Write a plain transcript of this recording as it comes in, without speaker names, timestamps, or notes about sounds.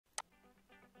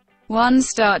1.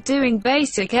 Start doing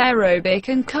basic aerobic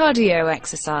and cardio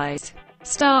exercise.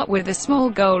 Start with a small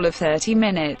goal of 30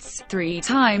 minutes, 3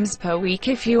 times per week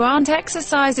if you aren't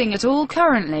exercising at all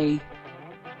currently.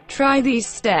 Try these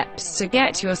steps to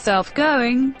get yourself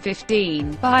going.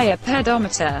 15. Buy a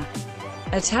pedometer.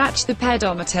 Attach the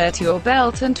pedometer to your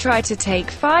belt and try to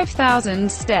take 5,000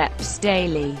 steps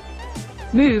daily.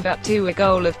 Move up to a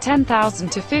goal of 10,000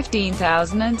 to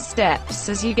 15,000 steps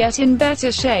as you get in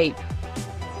better shape.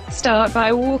 Start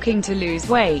by walking to lose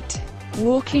weight.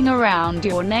 Walking around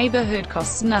your neighborhood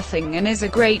costs nothing and is a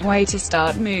great way to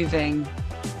start moving.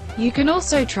 You can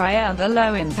also try other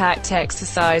low-impact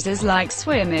exercises like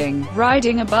swimming,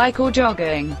 riding a bike or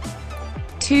jogging.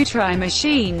 2. Try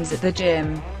machines at the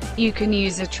gym. You can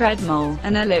use a treadmill,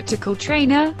 an elliptical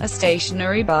trainer, a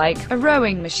stationary bike, a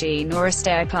rowing machine or a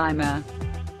stair climber.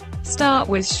 Start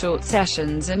with short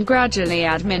sessions and gradually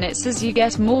add minutes as you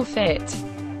get more fit.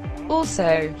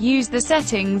 Also, use the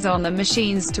settings on the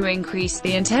machines to increase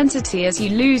the intensity as you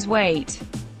lose weight.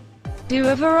 Do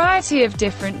a variety of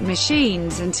different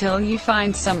machines until you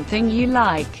find something you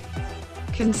like.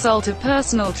 Consult a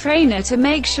personal trainer to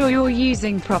make sure you're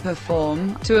using proper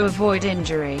form, to avoid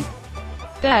injury.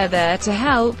 They're there to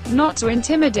help, not to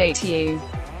intimidate you.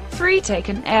 3. Take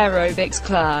an aerobics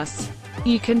class.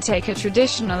 You can take a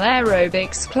traditional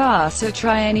aerobics class or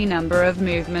try any number of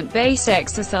movement-based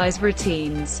exercise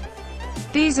routines.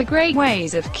 These are great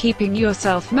ways of keeping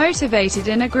yourself motivated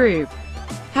in a group,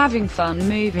 having fun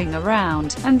moving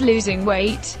around, and losing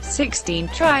weight. 16.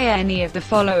 Try any of the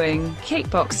following: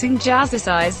 kickboxing,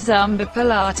 jazzercise, Zumba,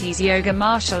 Pilates, yoga,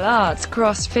 martial arts,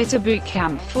 CrossFit or boot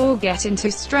camp. 4. Get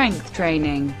into strength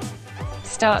training.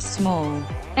 Start small,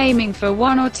 aiming for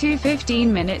 1 or 2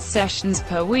 15-minute sessions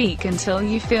per week until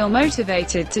you feel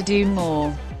motivated to do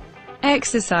more.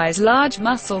 Exercise large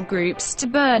muscle groups to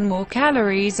burn more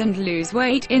calories and lose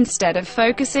weight, instead of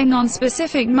focusing on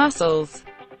specific muscles.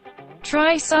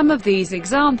 Try some of these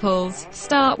examples.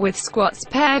 Start with squats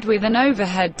paired with an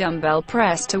overhead dumbbell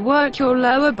press to work your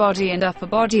lower body and upper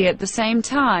body at the same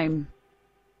time.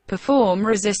 Perform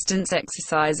resistance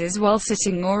exercises while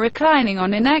sitting or reclining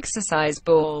on an exercise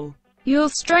ball. You'll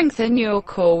strengthen your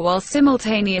core while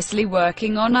simultaneously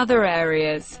working on other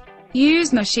areas.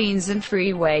 Use machines and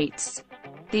free weights.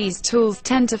 These tools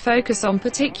tend to focus on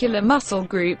particular muscle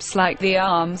groups like the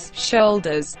arms,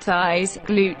 shoulders, thighs,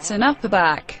 glutes and upper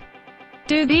back.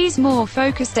 Do these more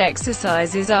focused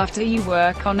exercises after you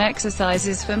work on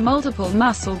exercises for multiple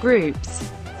muscle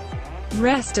groups.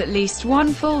 Rest at least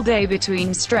 1 full day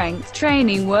between strength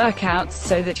training workouts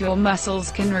so that your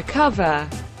muscles can recover.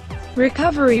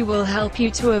 Recovery will help you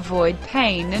to avoid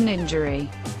pain and injury.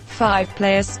 5.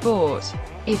 Play a sport.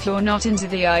 If you're not into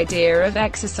the idea of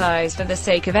exercise for the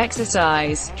sake of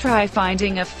exercise, try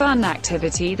finding a fun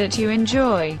activity that you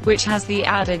enjoy, which has the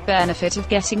added benefit of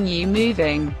getting you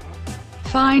moving.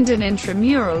 Find an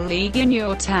intramural league in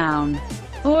your town,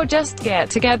 or just get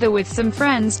together with some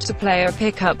friends to play a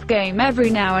pickup game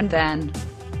every now and then.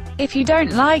 If you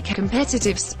don't like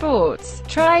competitive sports,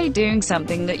 try doing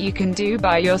something that you can do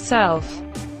by yourself.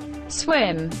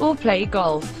 Swim, or play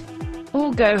golf,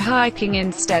 or go hiking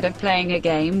instead of playing a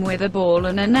game with a ball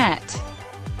and a net.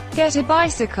 Get a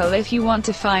bicycle if you want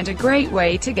to find a great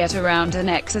way to get around and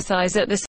exercise at the